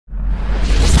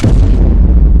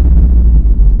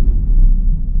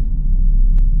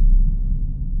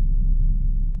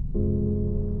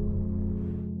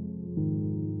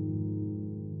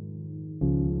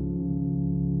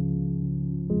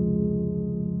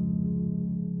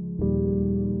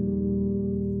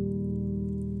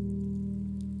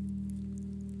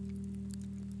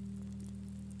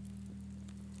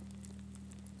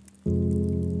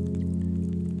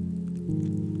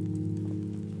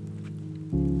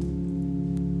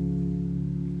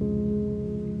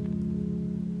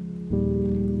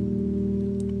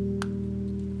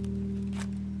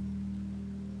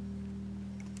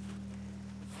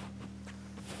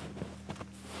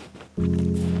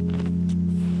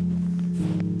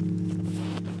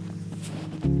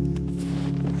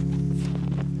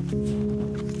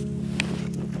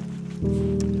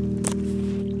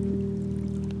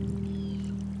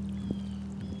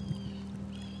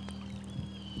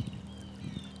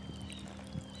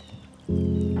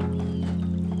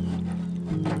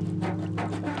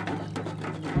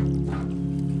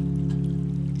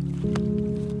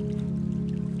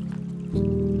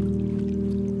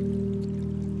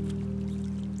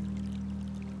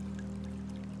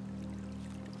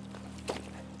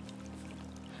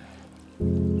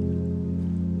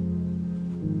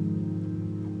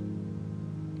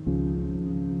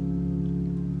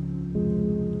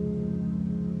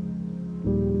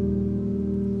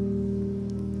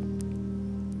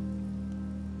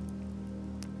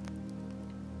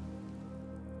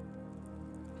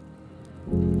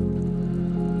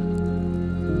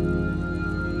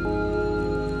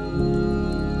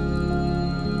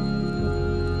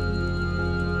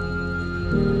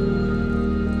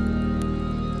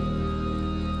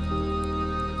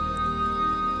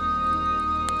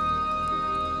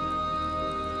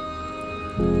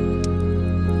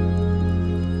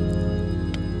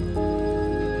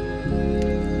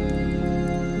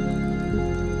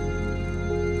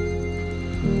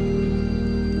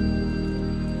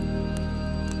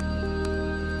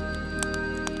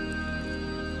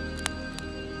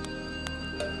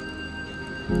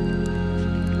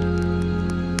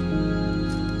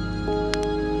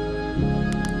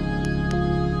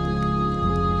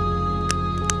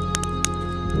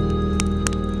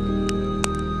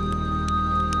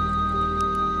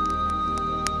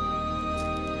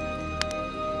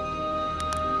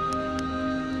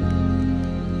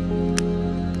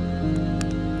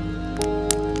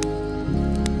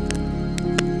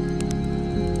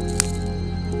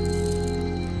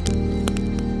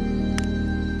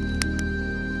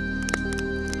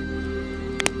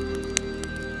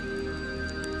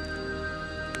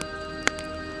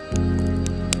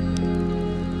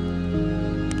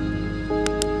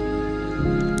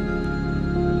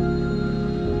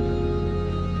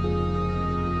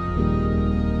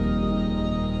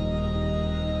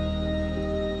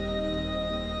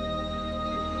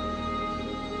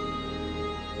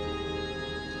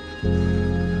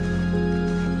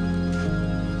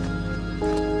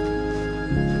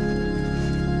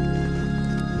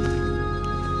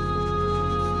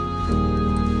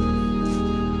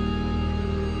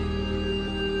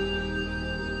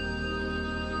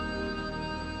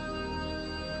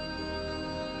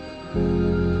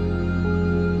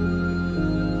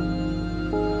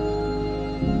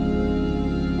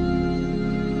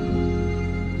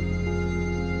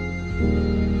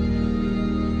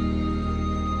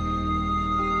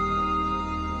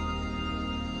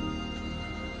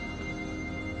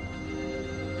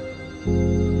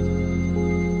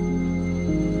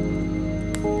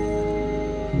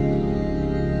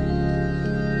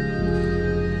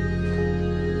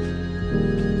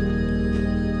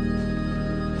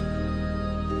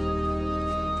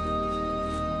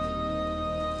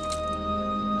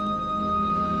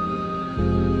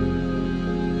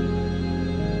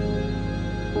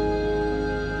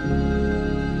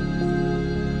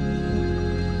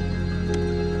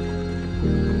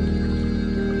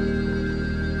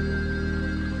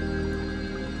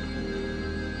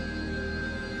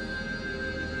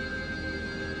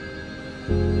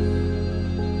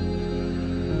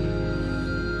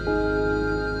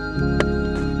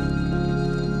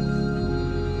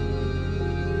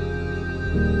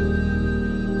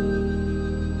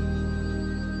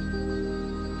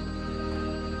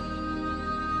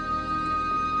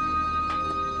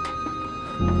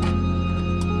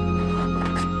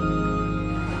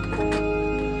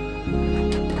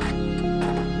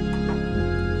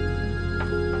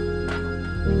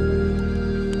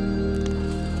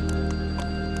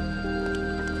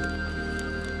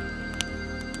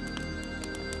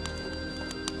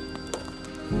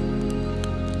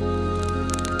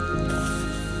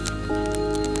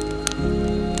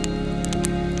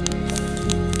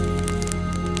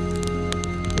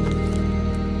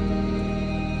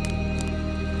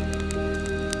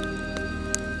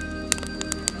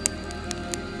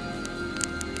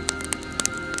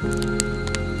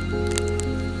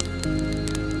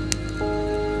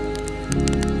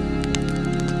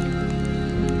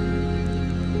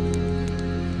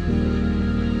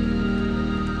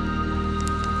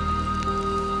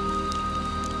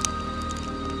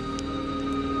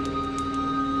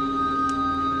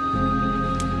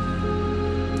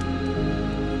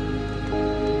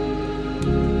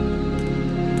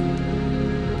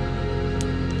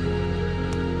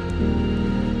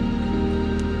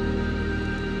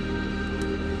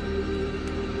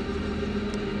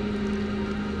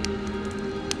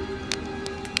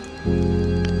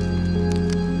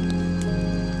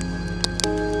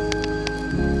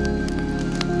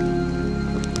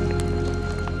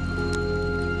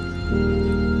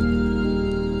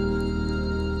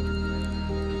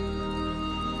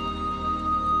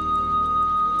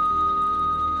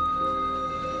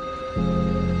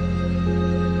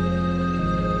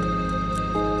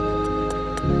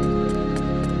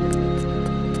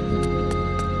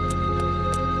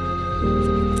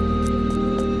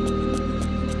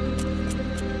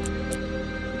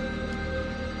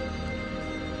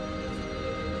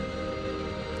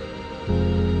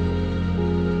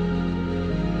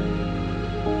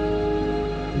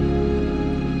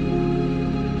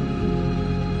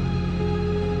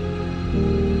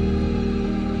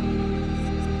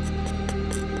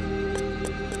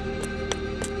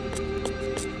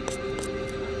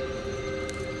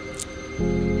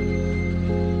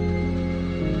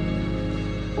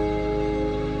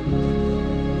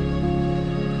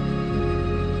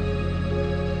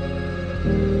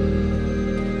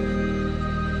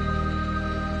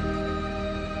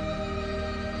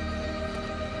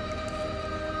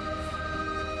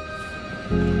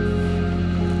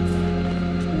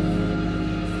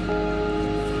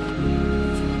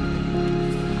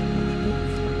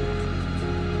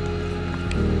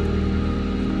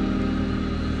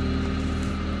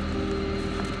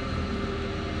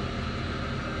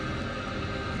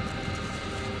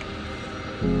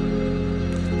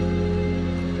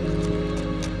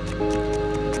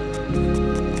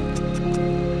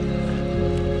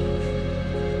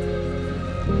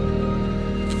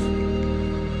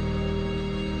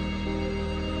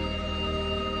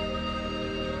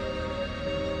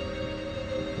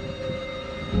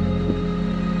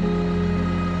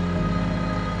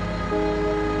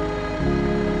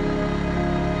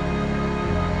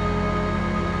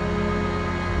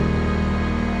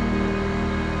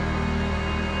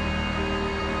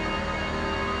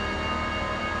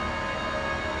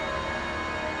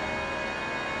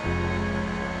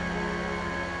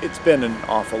It's been an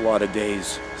awful lot of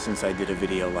days since I did a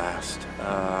video last.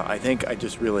 I think I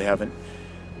just really haven't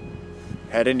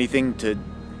had anything to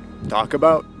talk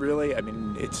about, really. I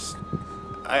mean,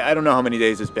 I don't know how many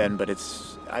days it's been, but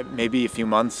it's maybe a few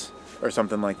months or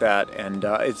something like that. And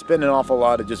it's been an awful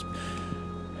lot of just,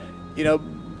 you know,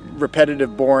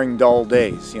 repetitive, boring, dull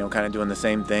days. You know, kind of doing the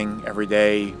same thing every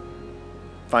day,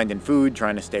 finding food,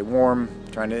 trying to stay warm,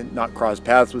 trying to not cross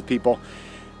paths with people,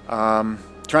 trying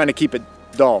to keep it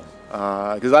dull,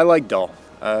 because I like dull.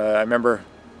 I remember,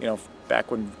 you know,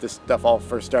 back when this stuff all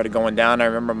first started going down, I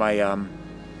remember my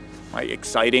my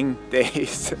exciting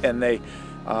days, and they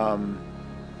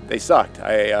sucked.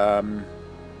 I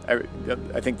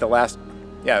think it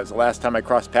was the last time I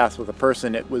crossed paths with a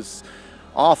person. It was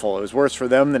awful. It was worse for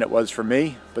them than it was for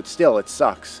me, but still, it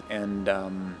sucks. And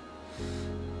I'm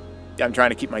trying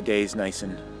to keep my days nice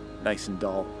and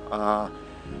dull.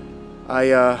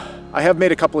 I have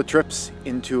made a couple of trips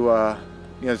into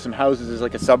you know, some houses. There's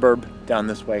like a suburb down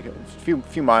this way, a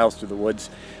few miles through the woods,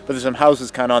 but there's some houses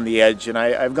kind of on the edge, and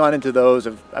I've gone into those.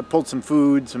 I've pulled some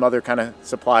food, some other kind of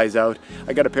supplies out.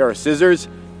 I got a pair of scissors,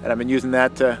 and I've been using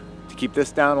that to keep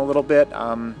this down a little bit.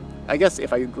 I guess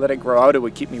if I let it grow out, it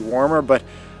would keep me warmer, but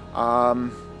I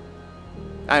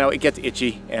know it gets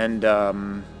itchy, and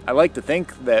I like to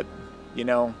think that, you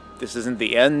know, this isn't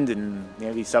the end, and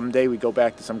maybe someday we go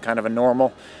back to some kind of a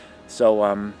normal. So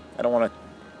I I don't want to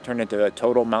turn into a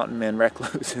total mountain man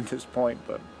recluse at this point,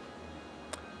 but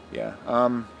yeah.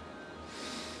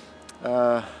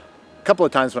 A couple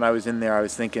of times when I was in there, I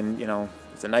was thinking, you know,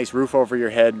 it's a nice roof over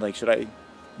your head, like should I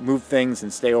move things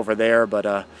and stay over there?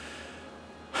 But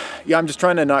yeah, I'm just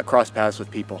trying to not cross paths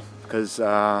with people, because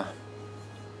I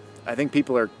think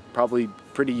people are probably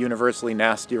pretty universally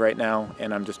nasty right now,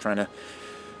 and I'm just trying to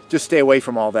just stay away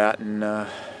from all that, and I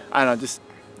don't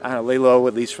know, lay low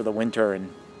at least for the winter,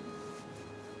 and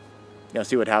you know,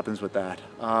 see what happens with that.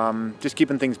 Just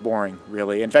keeping things boring,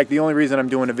 really. In fact, the only reason I'm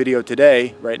doing a video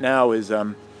today, right now, is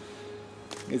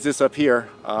this up here.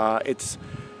 It's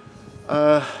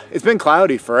been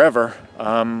cloudy forever.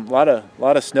 A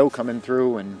lot of snow coming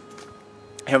through, and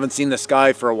I haven't seen the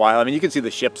sky for a while. I mean, you can see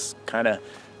the ships kind of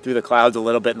through the clouds a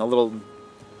little bit, and the little,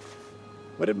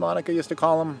 what did Monica used to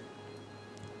call them?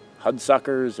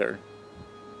 Hudsuckers, or,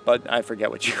 but I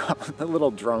forget what you call them, the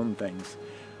little drone things.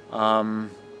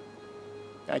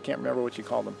 I can't remember what you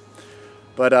call them.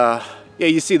 But yeah,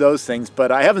 you see those things,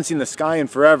 but I haven't seen the sky in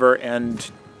forever, and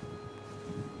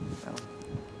well,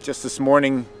 just this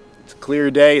morning, it's a clear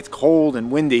day, it's cold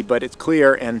and windy, but it's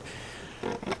clear, and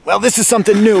well, this is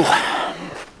something new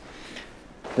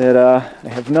that I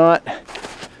have not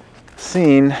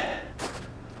seen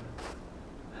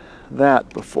that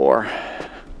before.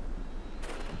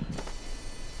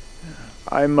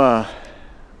 I'm not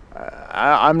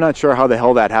sure how the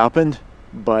hell that happened,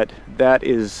 but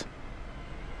that's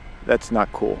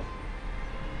not cool.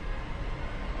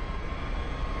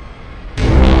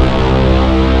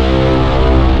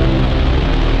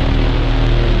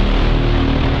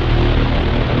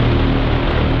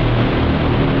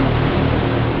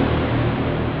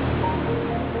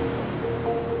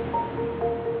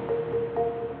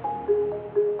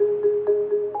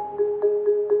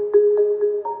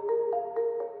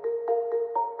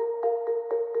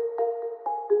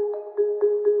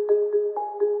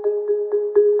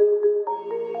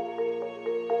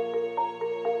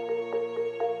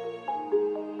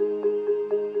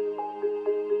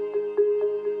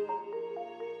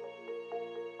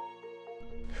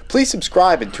 Please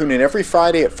subscribe and tune in every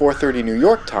Friday at 4:30 New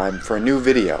York time for a new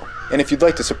video. And if you'd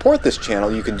like to support this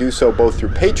channel, you can do so both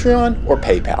through Patreon or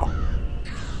PayPal.